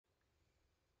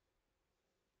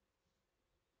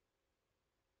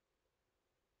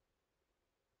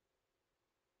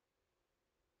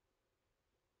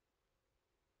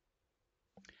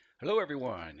Hello,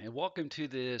 everyone, and welcome to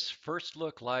this first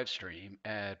look live stream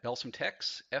at Belsum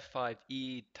Tech's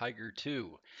F-5E Tiger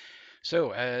 2.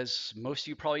 So, as most of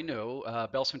you probably know,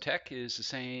 Belsum Tech is the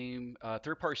same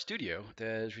third-party studio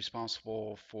that is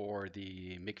responsible for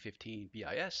the MiG-15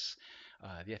 BIS,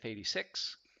 the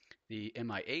F-86, the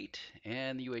Mi-8,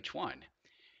 and the UH-1.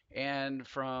 And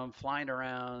from flying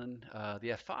around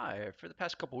the F-5 for the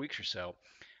past couple weeks or so,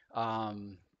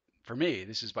 um, for me,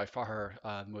 this is by far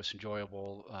the most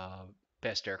enjoyable,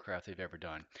 best aircraft they've ever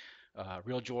done.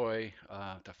 Real joy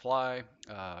to fly,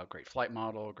 great flight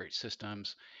model, great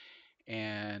systems,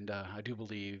 and I do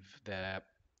believe that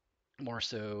more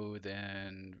so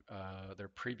than their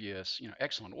previous,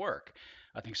 excellent work,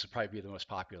 I think this will probably be the most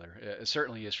popular. It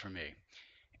certainly is for me.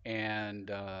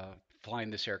 And flying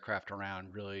this aircraft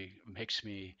around really makes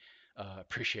me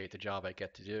appreciate the job I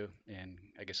get to do, and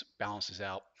I guess it balances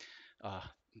out uh,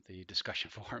 the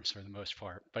discussion forums for the most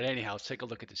part. But anyhow, let's take a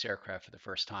look at this aircraft for the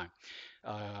first time.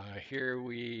 Here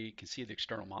we can see the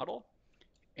external model,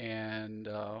 and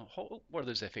what are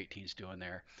those F-18s doing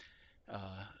there?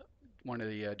 Uh, one of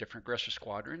the different aggressor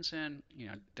squadrons, and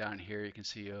down here you can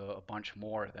see a bunch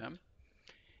more of them,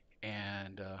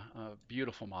 and a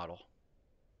beautiful model.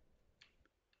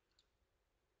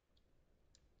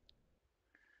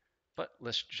 But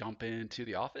let's jump into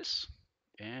the office,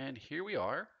 and here we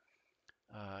are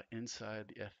inside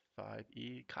the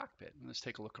F-5E cockpit. Let's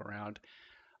take a look around.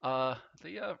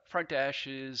 The front dash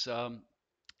is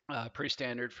pretty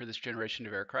standard for this generation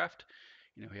of aircraft.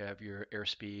 We have your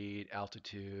airspeed,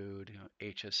 altitude,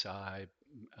 HSI,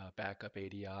 backup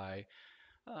ADI,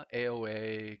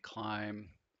 AOA, climb,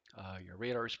 your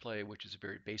radar display, which is a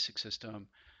very basic system,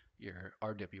 your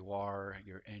RWR,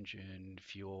 your engine,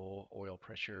 fuel, oil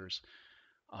pressures,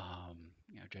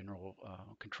 general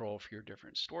control for your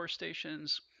different store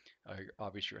stations,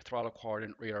 obviously your throttle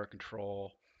quadrant, radar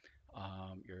control,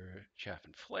 your chaff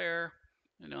and flare.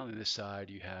 And on this side,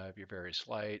 you have your various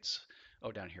lights.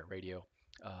 Oh, down here, radio,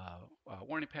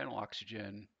 warning panel,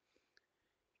 oxygen,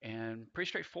 and pretty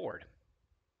straightforward.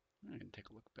 And take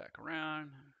a look back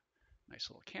around. Nice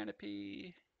little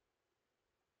canopy,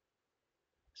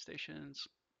 stations.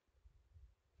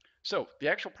 So the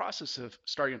actual process of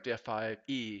starting up the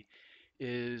F-5E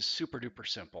is super duper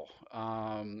simple.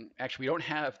 Actually, we don't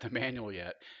have the manual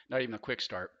yet, not even a quick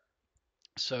start.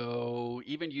 So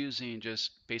even using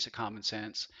just basic common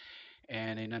sense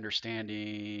and an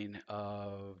understanding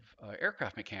of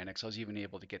aircraft mechanics, I was even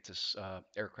able to get this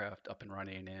aircraft up and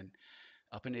running and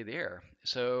up into the air.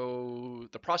 So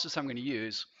the process I'm going to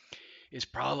use is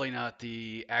probably not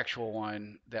the actual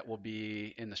one that will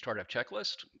be in the startup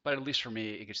checklist, but at least for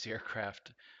me, it gets the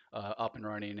aircraft up and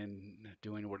running and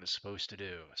doing what it's supposed to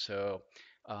do. So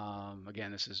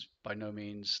again, this is by no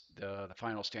means the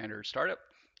final standard startup,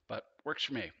 but works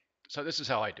for me. So this is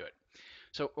how I do it.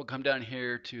 So we'll come down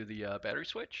here to the battery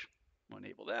switch. We'll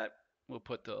enable that. We'll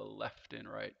put the left and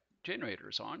right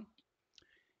generators on.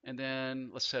 And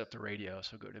then let's set up the radio.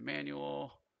 So go to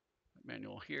manual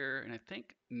here, and I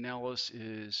think Nellis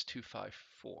is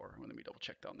 254. Let me double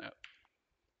check on that.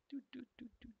 Do, do, do,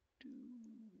 do, do.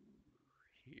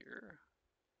 Here.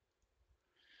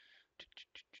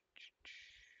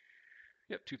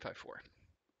 Yep, 254.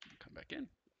 Come back in.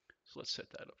 So let's set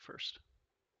that up first.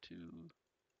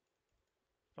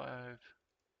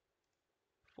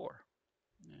 254.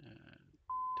 And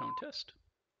tone test.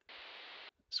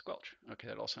 Squelch. Okay,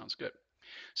 that all sounds good.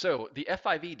 So the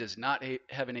F-5E does not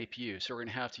have an APU, so we're going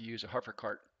to have to use a hover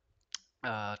cart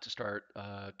to start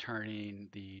turning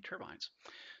the turbines.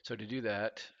 So to do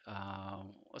that,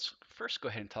 let's first go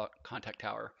ahead and contact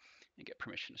tower and get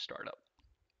permission to start up.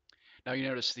 Now you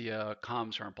notice the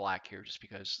comms aren't black here just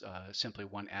because simply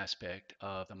one aspect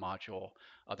of the module,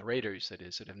 the radios that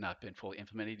is, that have not been fully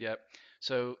implemented yet.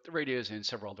 So the radios and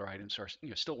several other items are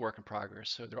still work in progress.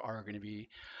 So there are going to be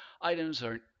items that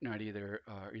are not either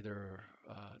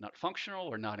not functional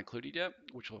or not included yet,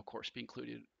 which will of course be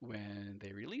included when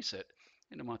they release it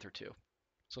in a month or two.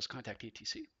 So let's contact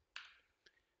ATC,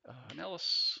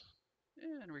 Nellis,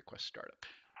 and request startup.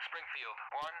 Springfield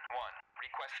 1-1.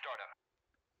 Request startup.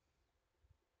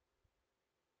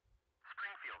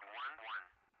 Springfield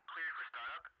 1-1. Cleared for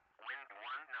startup. Wind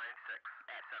 196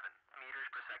 at 7 meters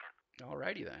per second.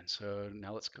 Alrighty then. So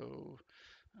now let's go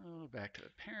back to the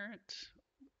parent.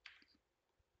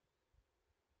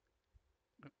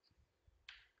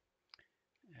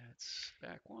 That's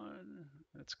back one.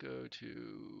 Let's go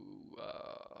to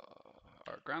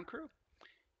our ground crew,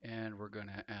 and we're going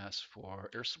to ask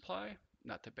for air supply,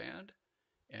 not the band,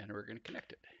 and we're going to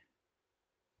connect it.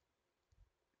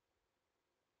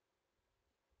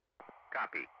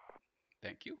 Copy.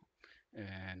 Thank you.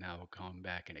 And now we'll come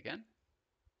back in again,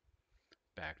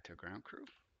 back to ground crew.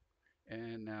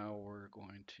 And now we're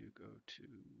going to go to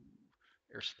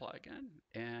air supply again,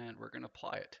 and we're going to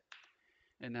apply it.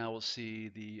 And now we'll see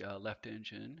the left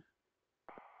engine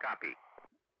Copy.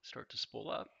 start to spool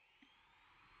up.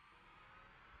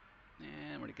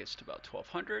 And when it gets to about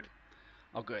 1200,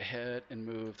 I'll go ahead and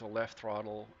move the left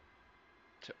throttle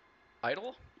to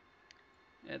idle,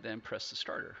 and then press the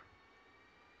starter.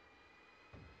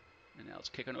 And now it's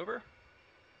kicking over.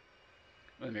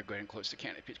 Let me go ahead and close the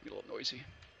canopy. It's a little noisy.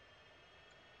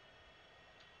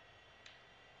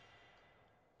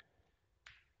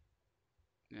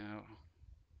 Now,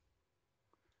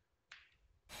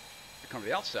 we come to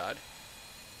the outside.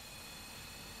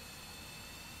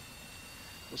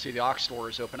 We'll see the aux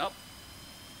doors open up.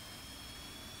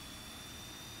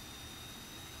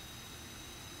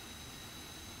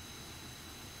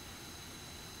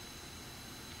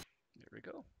 There we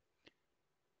go.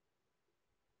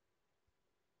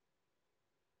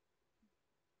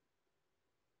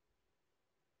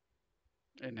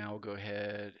 And now we'll go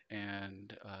ahead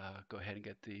and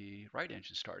get the right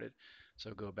engine started.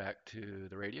 So go back to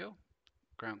the radio,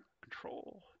 ground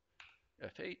control,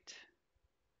 F8,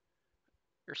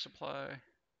 air supply,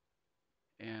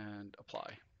 and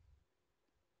apply.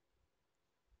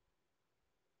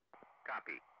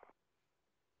 Copy.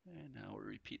 And now we'll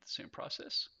repeat the same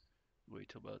process. Wait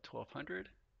till about 1200.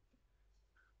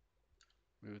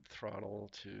 Move the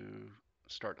throttle to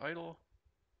start idle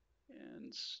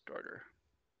and starter.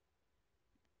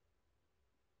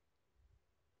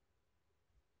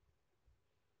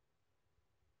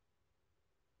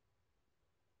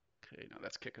 Okay, now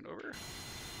that's kicking over.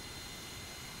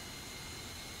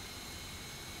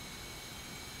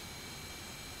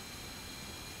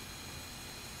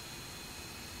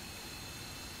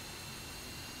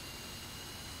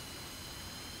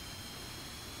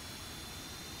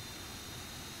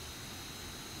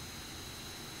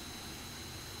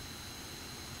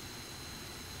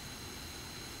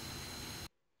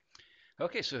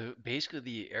 Okay, so basically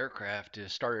the aircraft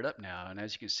is started up now, and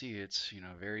as you can see, it's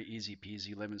very easy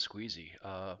peasy lemon squeezy,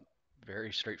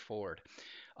 very straightforward.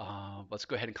 Let's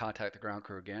go ahead and contact the ground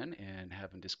crew again and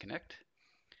have them disconnect.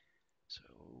 So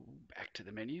back to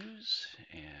the menus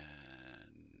and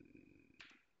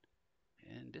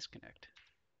disconnect.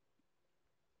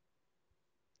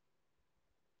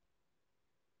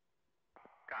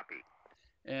 Copy.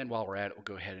 And while we're at it, we'll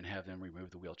go ahead and have them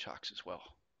remove the wheel chocks as well.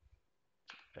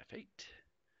 F8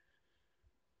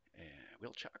 and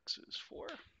wheel chocks is 4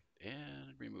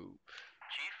 and remove.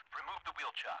 Chief, remove the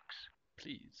wheel chocks.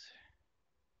 Please.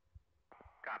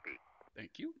 Copy.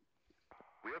 Thank you.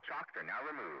 Wheel chocks are now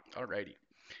removed. Alrighty.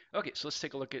 Okay, so let's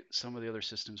take a look at some of the other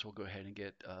systems we'll go ahead and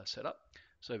get set up.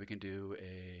 So we can do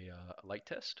a light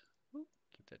test. Ooh,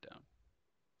 keep that down.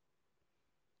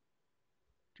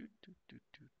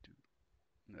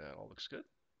 That all looks good.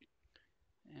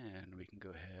 And we can go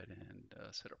ahead and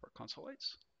set up our console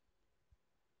lights.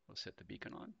 We'll set the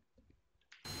beacon on.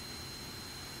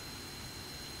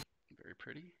 Very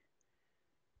pretty.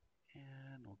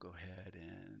 And we'll go ahead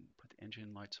and put the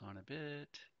engine lights on a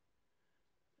bit.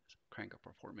 Crank up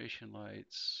our formation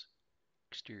lights,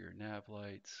 exterior nav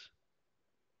lights,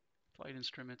 flight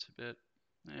instruments a bit.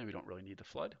 And we don't really need the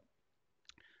flood.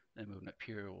 Then moving up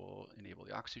here will enable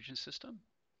the oxygen system.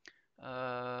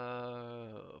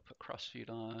 Put crossfeed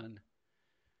on.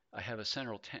 I have a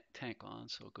central tank on,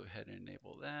 so we'll go ahead and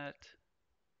enable that.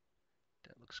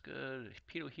 That looks good.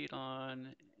 Pitot heat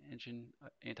on, engine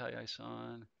anti-ice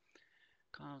on,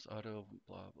 comms auto,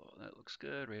 blah, blah. That looks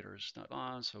good. Radar's not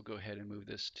on, so we'll go ahead and move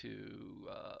this to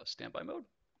standby mode.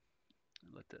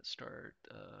 And let that start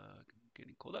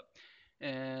getting cooled up.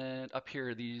 And up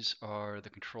here, these are the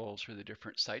controls for the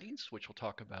different sightings, which we'll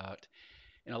talk about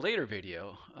in a later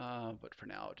video. But for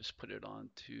now, I'll just put it on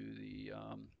to the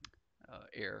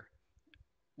air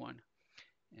one.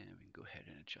 And we can go ahead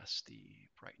and adjust the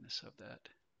brightness of that.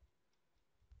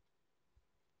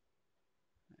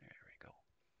 There we go.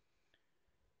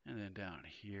 And then down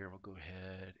here, we'll go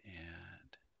ahead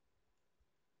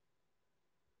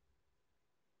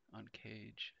and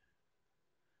uncage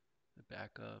the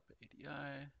backup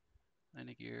ADI,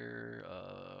 landing gear,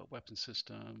 weapon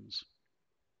systems,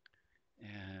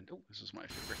 and oh, this is my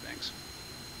favorite things.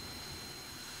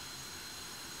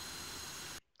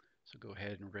 So go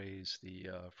ahead and raise the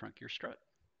front gear strut.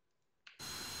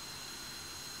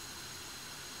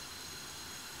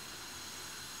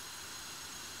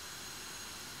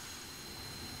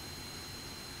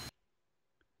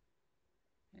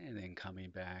 And then coming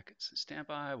back, it's a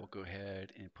standby. We'll go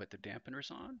ahead and put the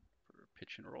dampeners on for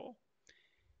pitch and roll.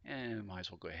 And might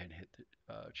as well go ahead and hit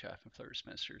the chaff and flare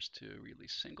dispensers to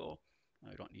release single.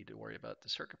 I don't need to worry about the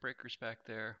circuit breakers back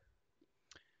there.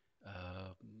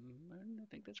 And I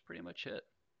think that's pretty much it.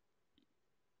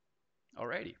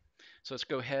 Alrighty, so let's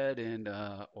go ahead and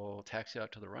we'll taxi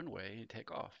out to the runway and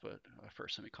take off. But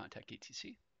first, let me contact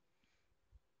ATC.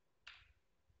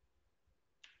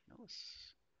 Now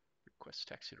let's request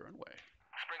taxi to runway.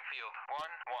 Springfield 1-1.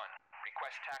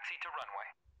 Request taxi to runway.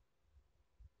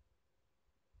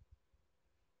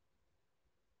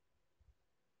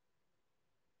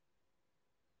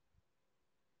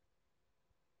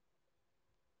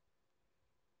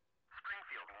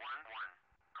 Springfield 1-1.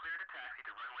 Clear to taxi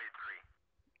to runway 3.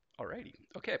 Alrighty,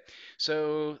 okay.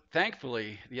 So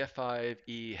thankfully, the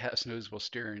F-5E has noseable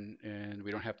steering, and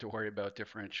we don't have to worry about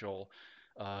differential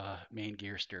main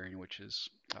gear steering, which is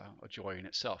a joy in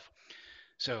itself.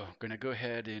 So I'm going to go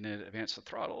ahead and advance the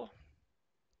throttle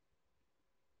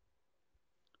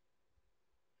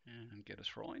and get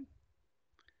us rolling.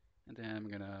 And then I'm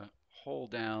going to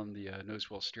hold down the nose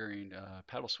wheel steering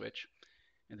paddle switch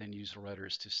and then use the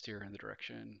rudders to steer in the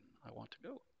direction I want to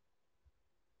go.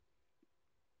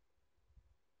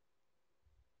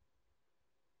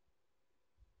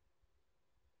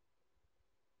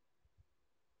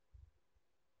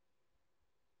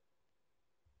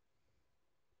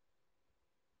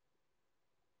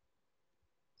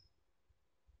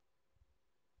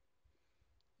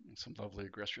 And some lovely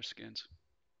aggressor skins.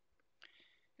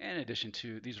 And in addition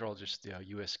to, these are all just the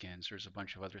US skins. There's a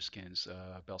bunch of other skins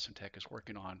Belson Tech is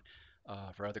working on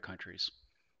for other countries.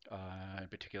 In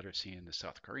particular, seeing the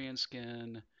South Korean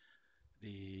skin,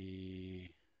 I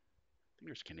think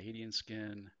there's Canadian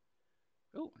skin.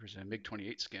 Oh, there's a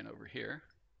MiG-28 skin over here.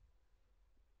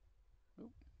 Oh,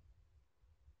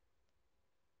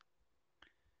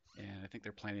 and I think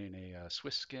they're planning a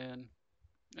Swiss skin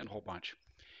and a whole bunch.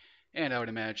 And I would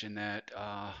imagine that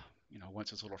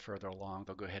once it's a little further along,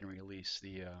 they'll go ahead and release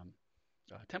the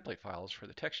template files for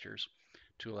the textures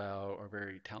to allow our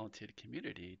very talented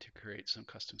community to create some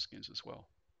custom skins as well.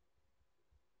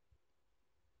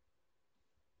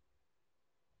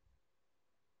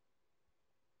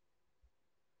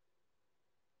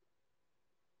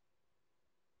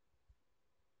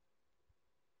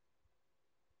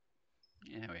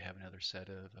 And we have another set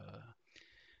of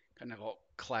kind of all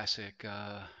classic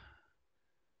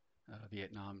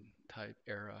Vietnam type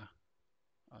era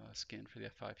skin for the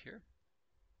F5 here.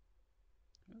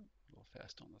 Ooh, a little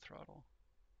fast on the throttle.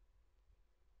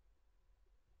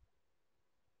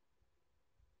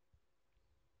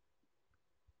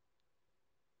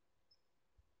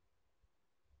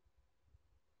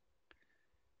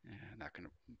 And not going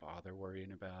to bother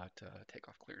worrying about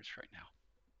takeoff clearance right now.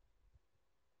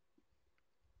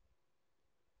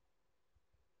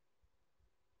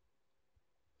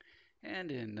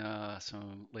 And in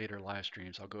some later live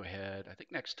streams, I'll go ahead. I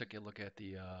think next take a look at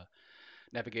the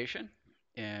navigation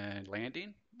and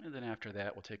landing. And then after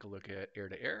that, we'll take a look at air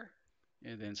to air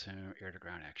and then some air to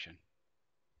ground action.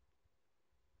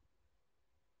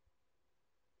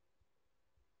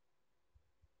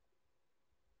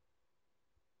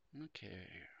 Okay,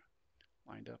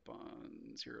 lined up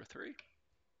on 03.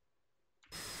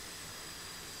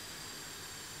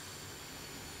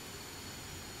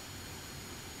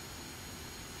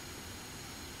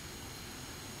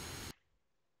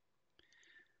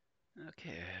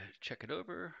 Okay, check it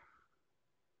over.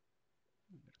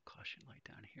 A bit of caution light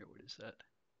down here. What is that?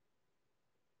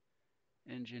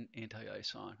 Engine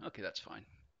anti-ice on. Okay, that's fine.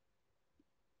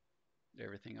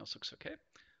 Everything else looks okay.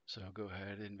 So I'll go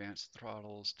ahead and advance the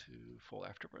throttles to full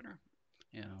afterburner,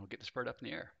 and I'll get this bird up in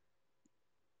the air.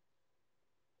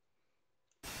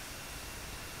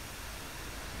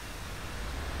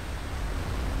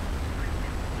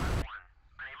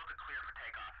 Unable to clear for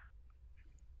takeoff.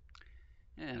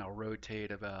 And I'll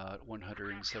rotate about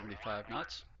 175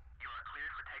 knots. You are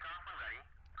cleared for takeoff when ready.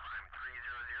 Climb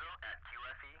 300 at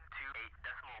QFE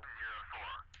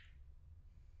 28.04.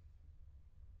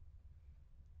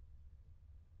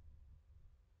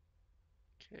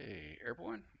 Okay,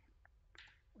 airborne.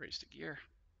 Raise the gear.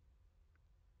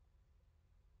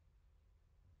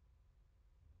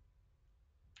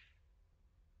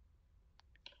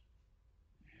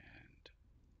 And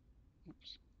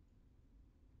oops.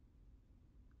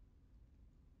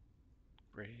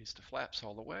 Raise the flaps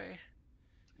all the way.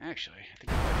 Actually, I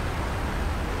think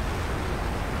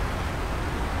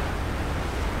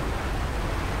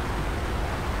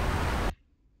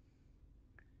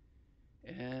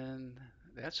and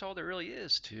that's all there really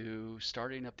is to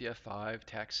starting up the F5,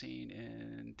 taxiing,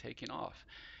 and taking off.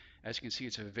 As you can see,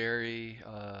 it's a very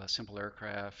simple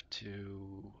aircraft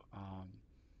to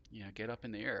get up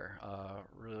in the air.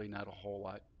 Really not a whole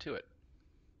lot to it,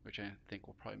 which I think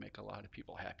will probably make a lot of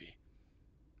people happy.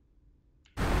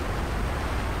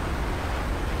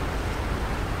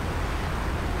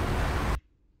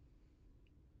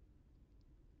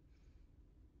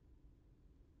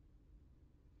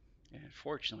 And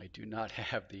fortunately, I do not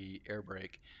have the air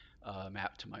brake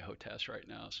mapped to my HOTAS right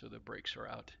now, so the brakes are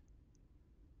out.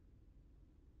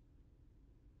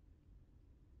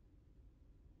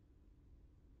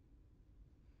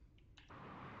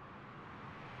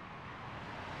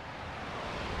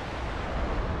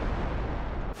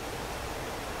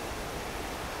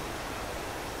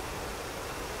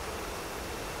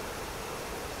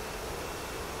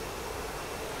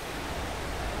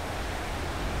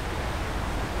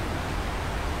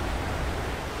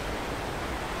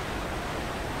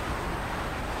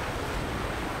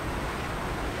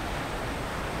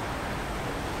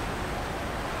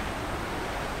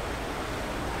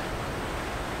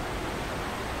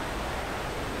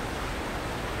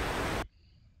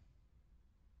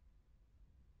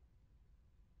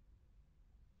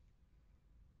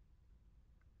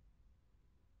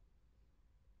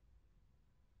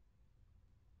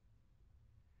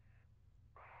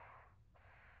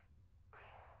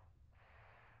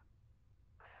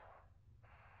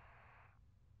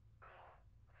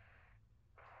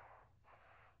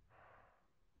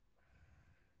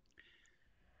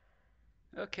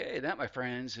 Okay, that, my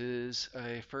friends, is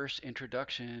a first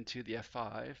introduction to the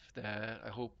F5 that I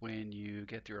hope when you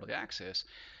get the early access,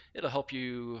 it'll help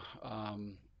you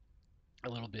a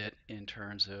little bit in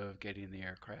terms of getting the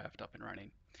aircraft up and running.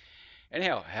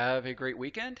 Anyhow, have a great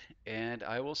weekend, and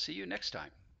I will see you next time.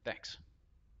 Thanks.